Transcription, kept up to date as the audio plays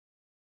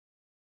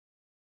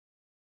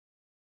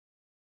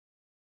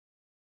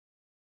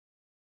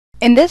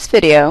In this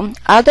video,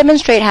 I'll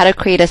demonstrate how to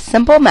create a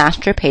simple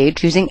master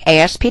page using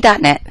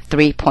ASP.NET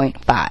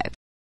 3.5.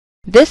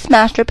 This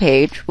master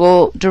page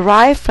will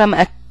derive from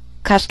a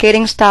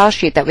cascading style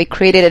sheet that we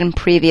created in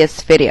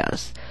previous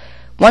videos.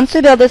 Once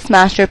we build this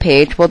master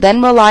page, we'll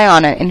then rely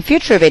on it in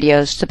future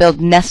videos to build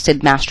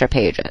nested master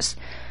pages.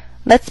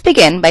 Let's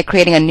begin by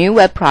creating a new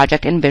web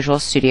project in Visual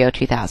Studio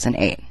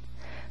 2008.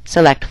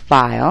 Select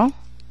File,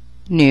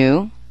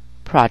 New,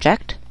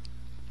 Project.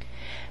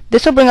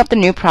 This will bring up the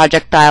New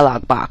Project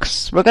dialog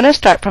box. We're going to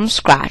start from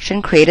scratch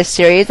and create a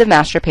series of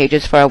master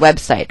pages for our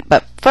website.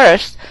 But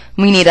first,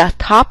 we need a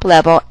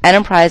top-level,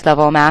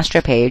 enterprise-level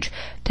master page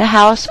to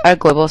house our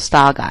global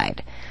style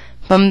guide.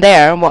 From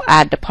there, we'll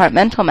add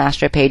departmental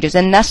master pages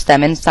and nest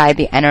them inside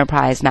the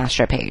enterprise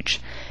master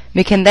page.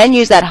 We can then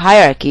use that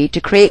hierarchy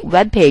to create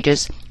web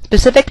pages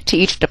specific to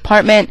each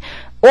department,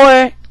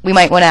 or we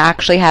might want to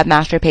actually have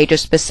master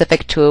pages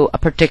specific to a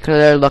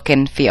particular look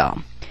and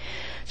feel.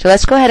 So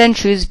let's go ahead and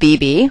choose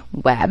VB,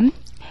 Web.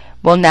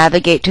 We'll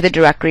navigate to the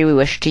directory we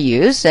wish to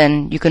use,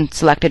 and you can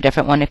select a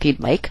different one if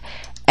you'd like.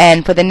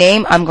 And for the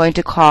name, I'm going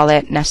to call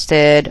it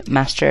Nested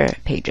Master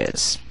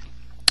Pages,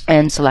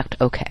 and select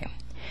OK.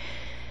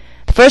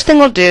 The first thing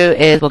we'll do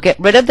is we'll get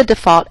rid of the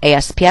default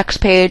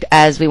ASPX page,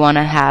 as we want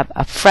to have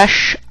a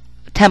fresh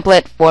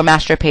template for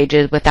master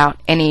pages without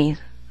any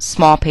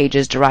small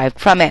pages derived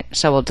from it.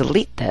 So we'll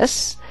delete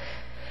this.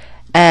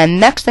 And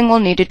next thing we'll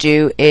need to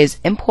do is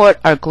import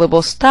our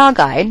global style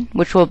guide,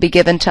 which will be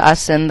given to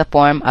us in the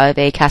form of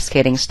a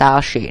cascading style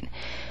sheet.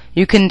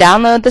 You can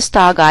download the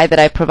style guide that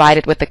I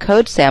provided with the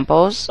code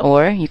samples,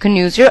 or you can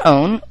use your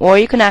own, or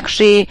you can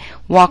actually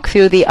walk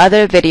through the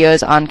other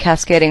videos on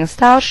cascading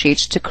style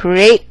sheets to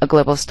create a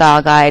global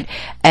style guide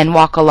and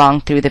walk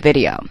along through the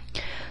video.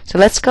 So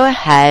let's go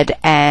ahead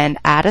and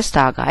add a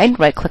style guide.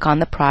 Right-click on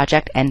the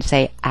project and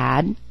say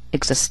Add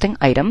Existing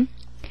Item.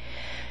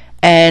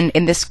 And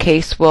in this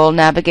case, we'll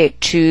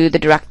navigate to the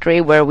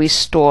directory where we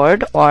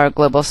stored our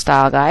global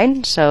style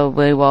guide. So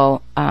we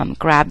will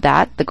grab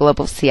that, the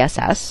global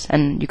CSS,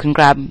 and you can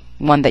grab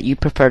one that you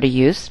prefer to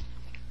use.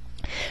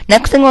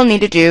 Next thing we'll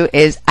need to do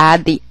is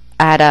add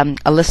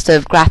a list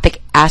of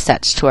graphic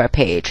assets to our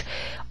page.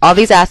 All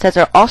these assets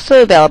are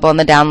also available in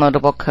the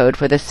downloadable code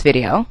for this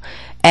video.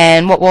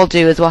 And what we'll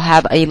do is we'll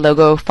have a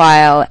logo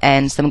file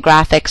and some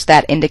graphics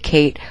that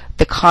indicate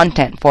the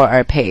content for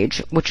our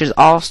page, which is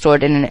all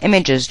stored in an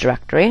images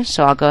directory.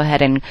 So I'll go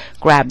ahead and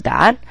grab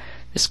that.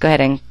 Just go ahead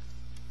and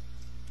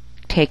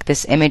take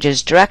this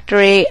images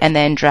directory and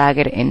then drag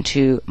it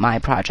into my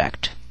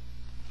project.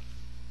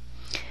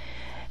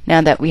 Now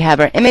that we have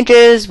our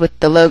images with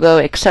the logo,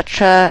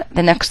 etc.,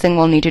 the next thing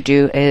we'll need to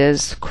do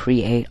is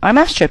create our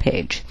master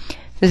page.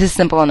 This is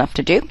simple enough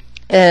to do.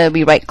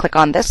 We right-click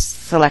on this,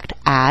 select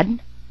Add,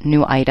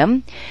 New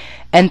Item,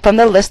 and from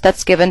the list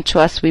that's given to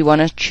us, we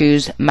want to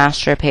choose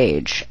Master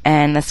Page.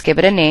 And let's give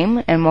it a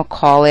name, and we'll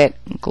call it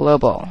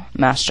Global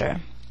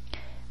Master.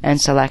 And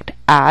select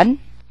Add.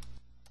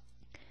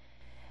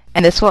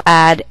 And this will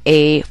add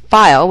a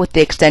file with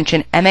the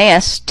extension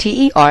master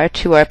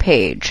to our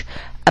page.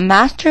 A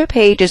master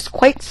page is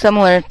quite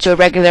similar to a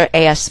regular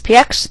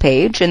ASPX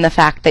page in the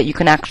fact that you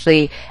can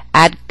actually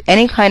add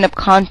any kind of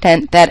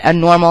content that a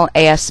normal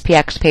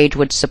ASPX page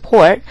would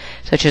support,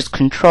 such as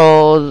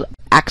controls,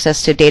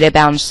 access to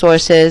data-bound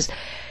sources,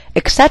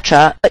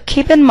 etc. But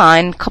keep in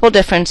mind a couple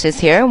differences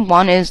here.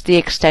 One is the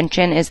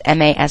extension is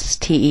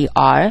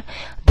master.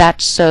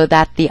 That's so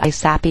that the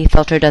ISAPI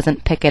filter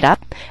doesn't pick it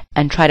up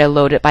and try to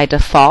load it by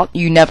default.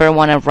 You never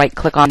want to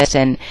right-click on this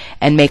and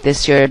make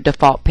this your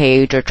default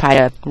page or try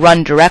to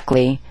run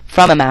directly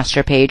from a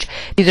master page.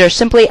 These are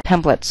simply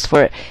templates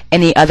for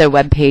any other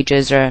web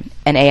pages or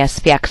an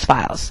ASPX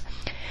files.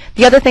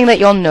 The other thing that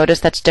you'll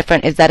notice that's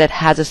different is that it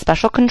has a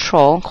special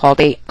control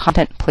called a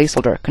content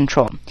placeholder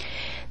control.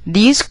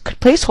 These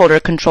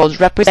placeholder controls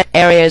represent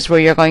areas where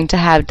you're going to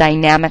have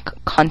dynamic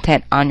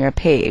content on your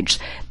page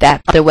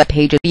that other web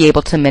pages will be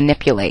able to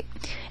manipulate.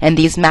 And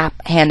these map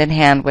hand in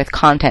hand with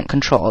content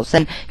controls.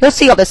 And you'll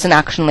see all this in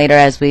action later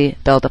as we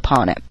build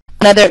upon it.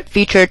 Another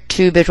feature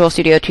to Visual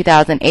Studio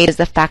 2008 is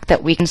the fact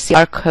that we can see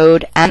our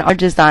code and our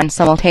design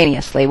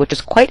simultaneously, which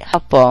is quite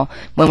helpful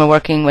when we're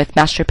working with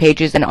master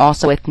pages and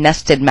also with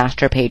nested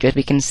master pages.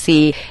 We can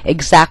see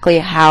exactly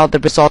how the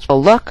results will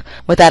look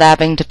without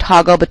having to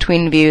toggle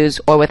between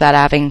views or without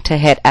having to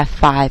hit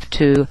F5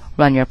 to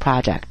run your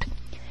project.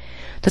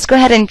 Let's go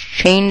ahead and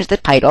change the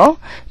title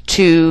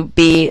to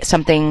be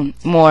something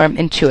more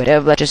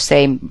intuitive. Let's just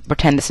say,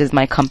 pretend this is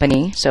my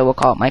company, so we'll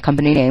call it my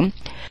company name.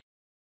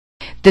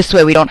 This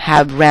way we don't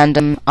have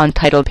random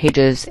untitled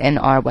pages in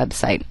our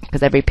website,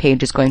 because every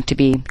page is going to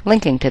be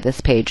linking to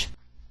this page.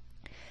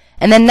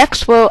 And then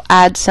next we'll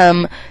add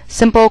some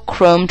simple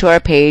Chrome to our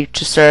page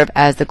to serve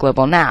as the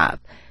global nav.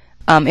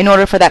 In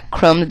order for that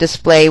Chrome to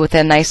display with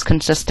a nice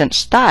consistent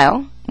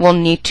style, we'll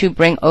need to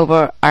bring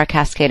over our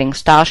cascading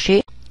style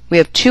sheet. We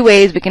have two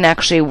ways we can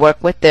actually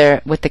work with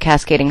the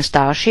cascading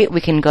style sheet.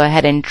 We can go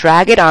ahead and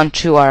drag it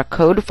onto our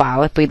code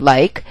file if we'd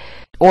like,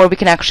 or we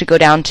can actually go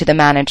down to the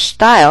Manage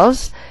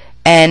Styles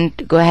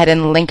and go ahead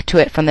and link to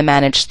it from the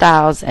Manage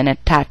Styles and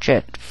attach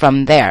it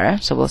from there.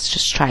 So let's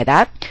just try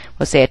that.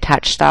 We'll say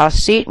Attach Style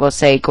Sheet. We'll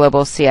say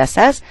Global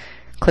CSS.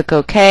 Click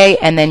OK,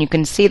 and then you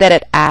can see that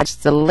it adds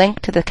the link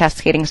to the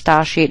Cascading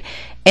Style Sheet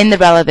in the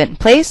relevant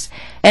place.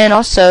 And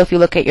also, if you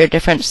look at your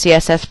different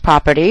CSS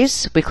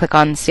properties, we click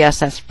on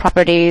CSS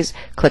Properties,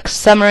 click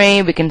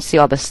Summary, we can see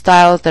all the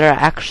styles that are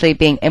actually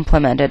being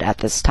implemented at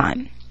this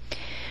time.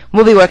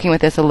 We'll be working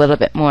with this a little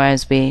bit more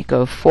as we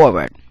go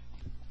forward.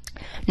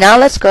 Now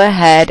let's go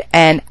ahead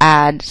and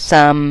add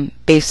some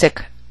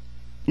basic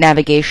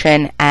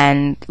navigation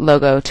and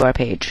logo to our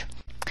page.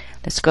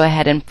 Let's go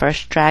ahead and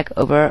first drag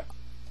over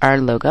our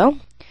logo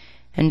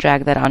and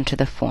drag that onto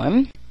the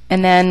form.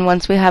 And then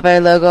once we have our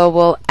logo,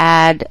 we'll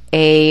add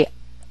a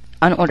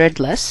unordered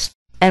list,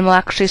 and we'll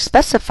actually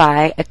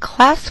specify a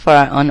class for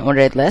our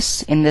unordered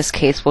list. In this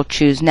case, we'll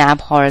choose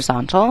nav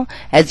horizontal.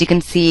 As you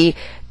can see,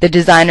 the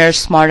designer is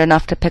smart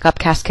enough to pick up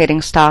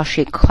Cascading Style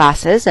Sheet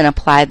classes and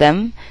apply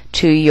them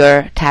to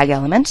your tag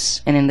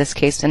elements, and in this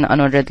case, an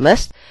unordered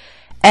list.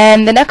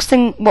 And the next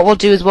thing, what we'll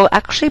do is we'll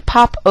actually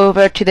pop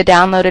over to the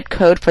downloaded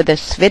code for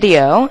this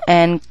video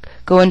and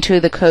go into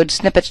the code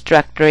snippets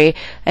directory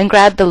and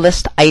grab the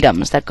list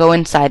items that go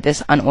inside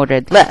this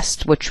unordered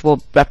list, which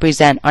will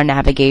represent our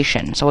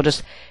navigation. So we'll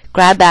just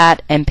grab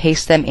that and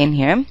paste them in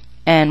here,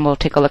 and we'll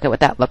take a look at what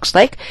that looks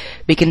like.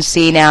 We can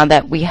see now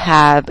that we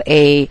have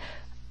a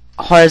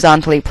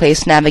horizontally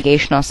placed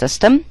navigational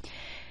system.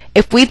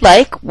 If we'd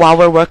like, while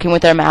we're working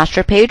with our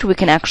master page, we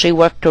can actually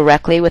work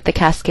directly with the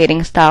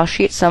Cascading Style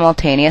Sheet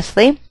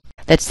simultaneously.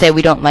 Let's say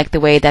we don't like the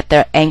way that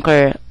the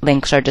anchor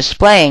links are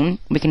displaying.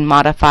 We can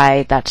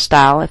modify that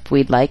style if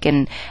we'd like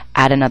and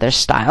add another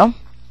style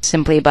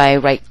simply by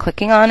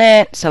right-clicking on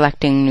it,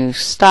 selecting New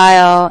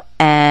Style,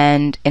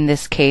 and in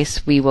this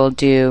case we will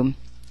do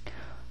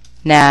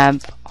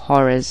nav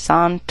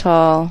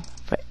horizontal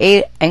for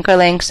 8 anchor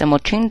links, and we'll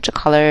change the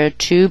color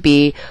to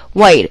be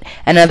white.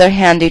 Another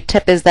handy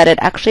tip is that it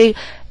actually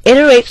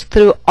iterates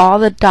through all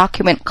the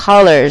document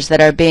colors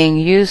that are being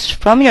used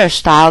from your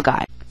style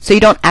guide, so you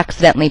don't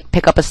accidentally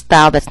pick up a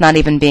style that's not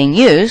even being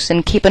used,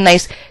 and keep a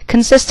nice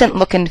consistent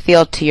look and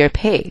feel to your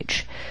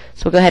page.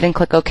 So we'll go ahead and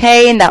click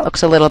OK, and that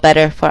looks a little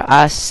better for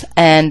us.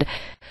 And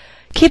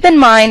keep in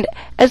mind,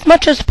 as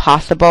much as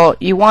possible,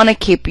 you want to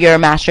keep your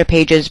master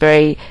pages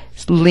very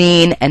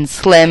lean and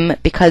slim,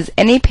 because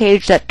any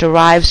page that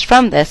derives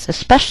from this,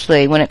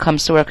 especially when it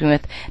comes to working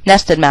with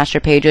nested master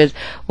pages,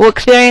 will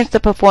experience the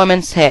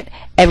performance hit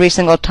every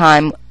single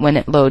time when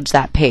it loads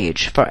that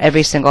page for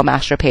every single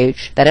master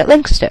page that it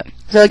links to.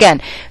 So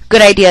again,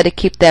 good idea to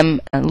keep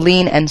them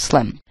lean and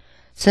slim.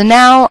 So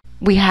now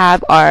we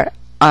have our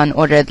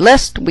unordered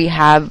list. We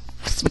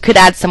could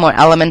add some more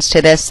elements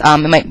to this. It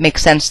might make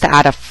sense to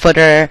add a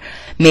footer.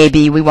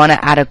 Maybe we want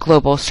to add a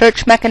global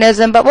search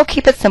mechanism, but we'll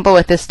keep it simple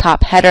with this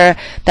top header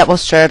that will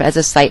serve as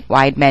a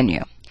site-wide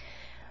menu.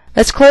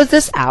 Let's close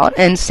this out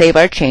and save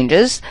our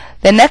changes.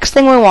 The next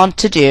thing we want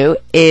to do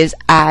is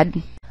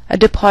add a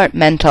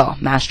departmental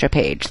master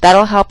page.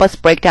 That'll help us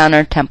break down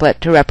our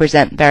template to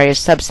represent various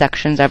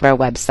subsections of our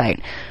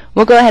website.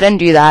 We'll go ahead and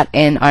do that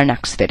in our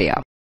next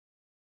video.